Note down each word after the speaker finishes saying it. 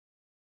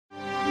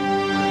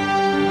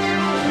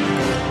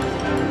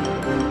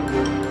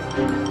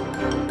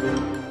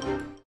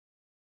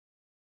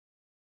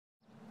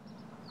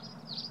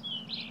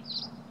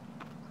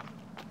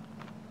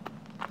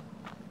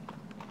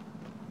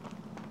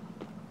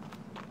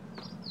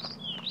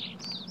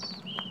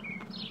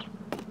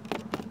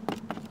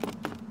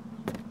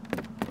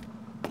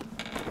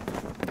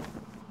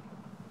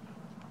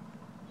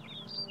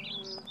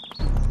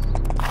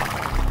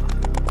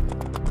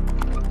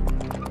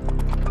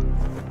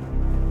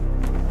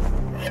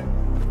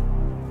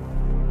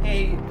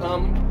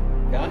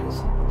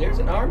Guys, there's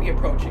an army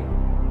approaching.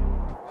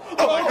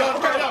 Oh my God!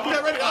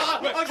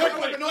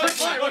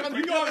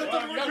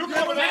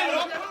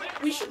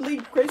 We should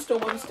leave Greystone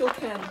while we still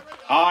can.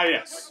 Ah,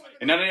 yes.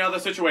 In any other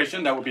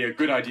situation, that would be a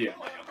good idea,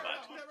 my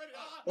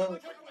young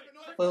lad.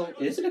 Well,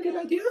 is it a good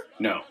idea?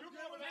 No.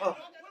 Oh.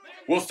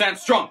 We'll stand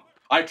strong.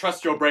 I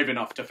trust you're brave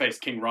enough to face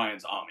King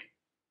Ryan's army.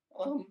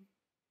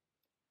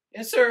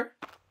 Yes, sir.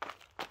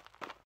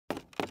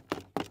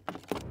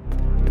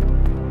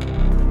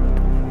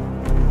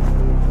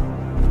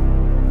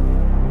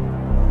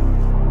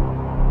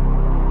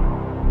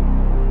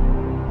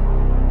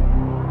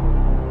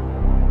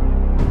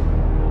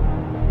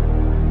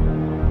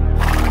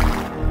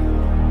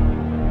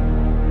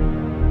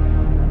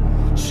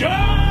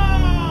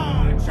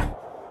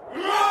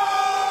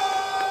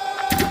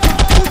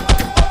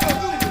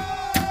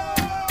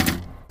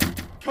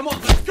 Come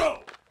on, let's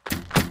go!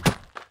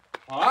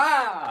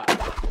 Ah!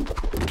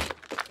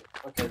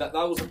 Okay, that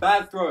was a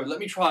bad throw. Let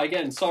me try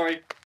again,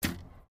 sorry.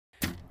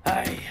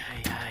 Aye.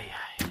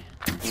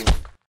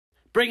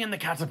 Bring in the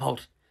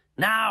catapult.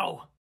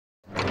 Now!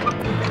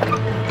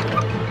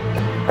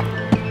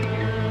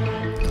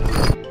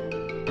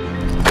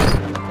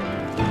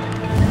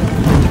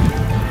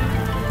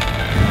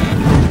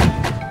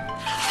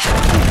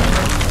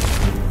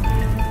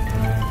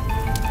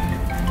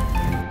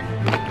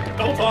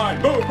 Double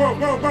time! Boom, boom,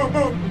 boom, boom,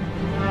 boom!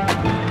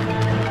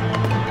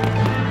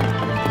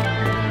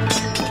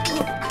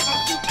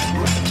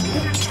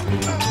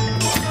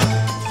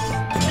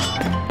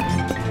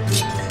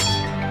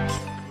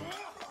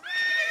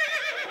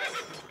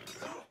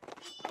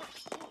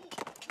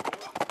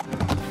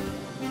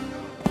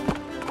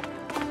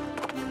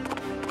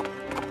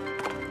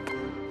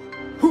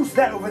 Who's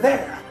that over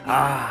there?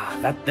 Ah,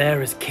 that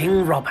there is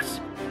King Robert.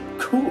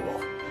 Cool.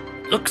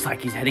 Looks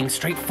like he's heading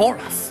straight for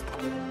us.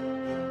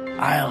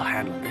 I'll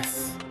handle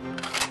this.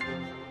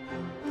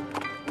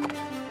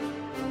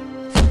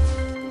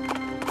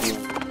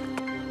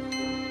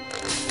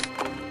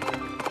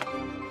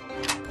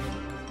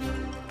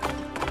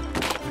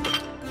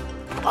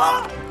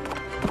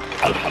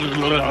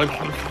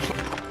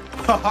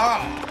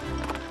 Ha-ha!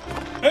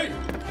 Hey,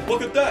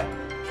 look at that!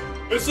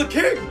 It's the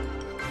king!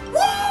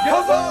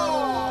 Yeah!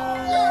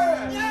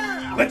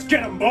 Let's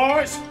get him,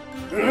 boys!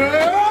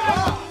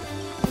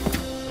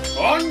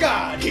 On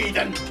guard,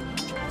 heathen!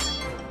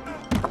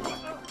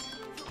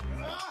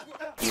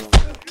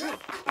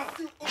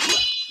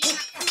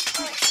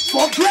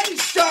 For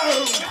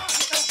Greystone!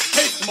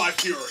 Taste my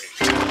fury!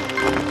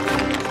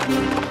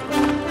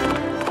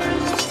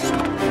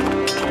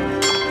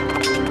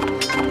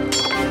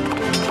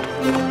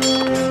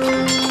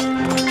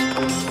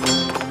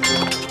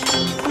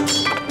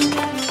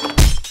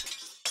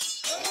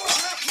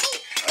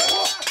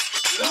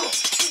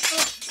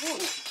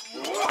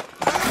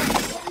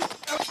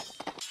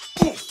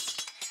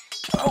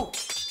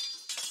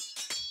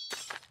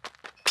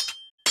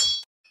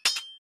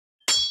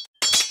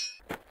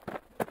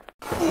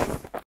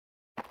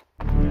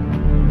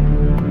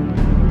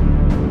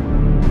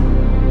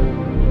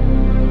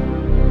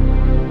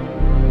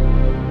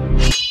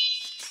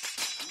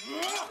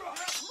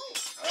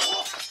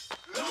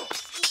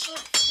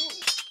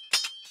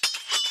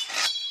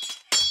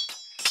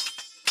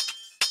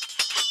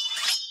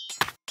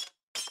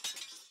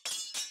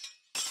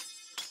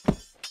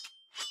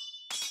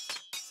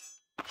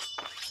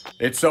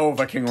 It's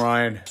over, King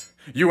Ryan.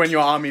 You and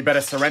your army better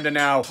surrender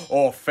now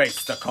or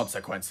face the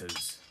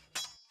consequences.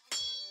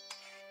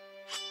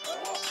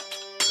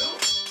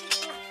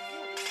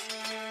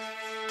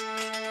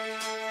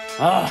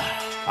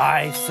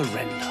 I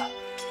surrender.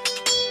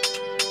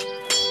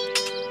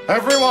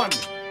 Everyone!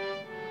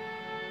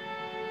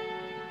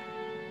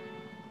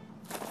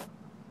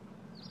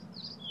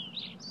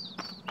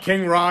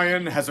 King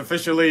Ryan has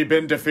officially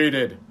been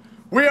defeated.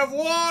 We have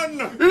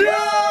won!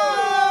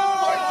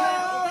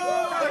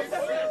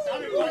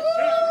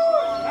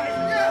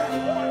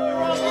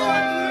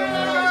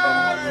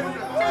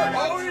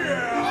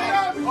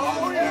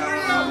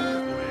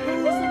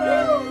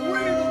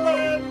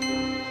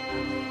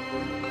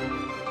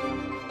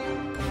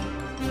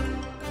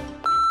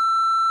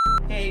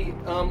 Hey,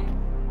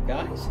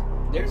 guys,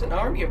 there's an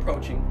army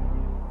approaching.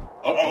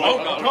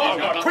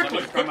 No,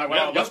 quickly!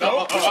 Let's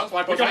go!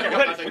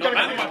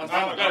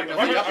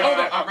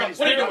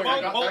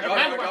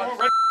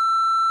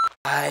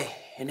 Aye,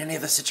 in any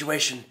other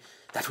situation,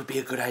 that would be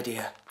a good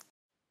idea.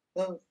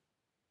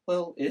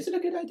 Well, is it a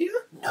good idea?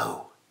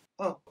 No.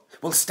 Oh.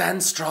 We'll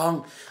stand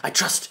strong. I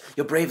trust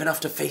you're brave enough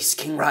to face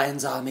King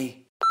Ryan's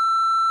army.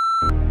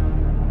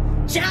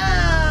 Charge!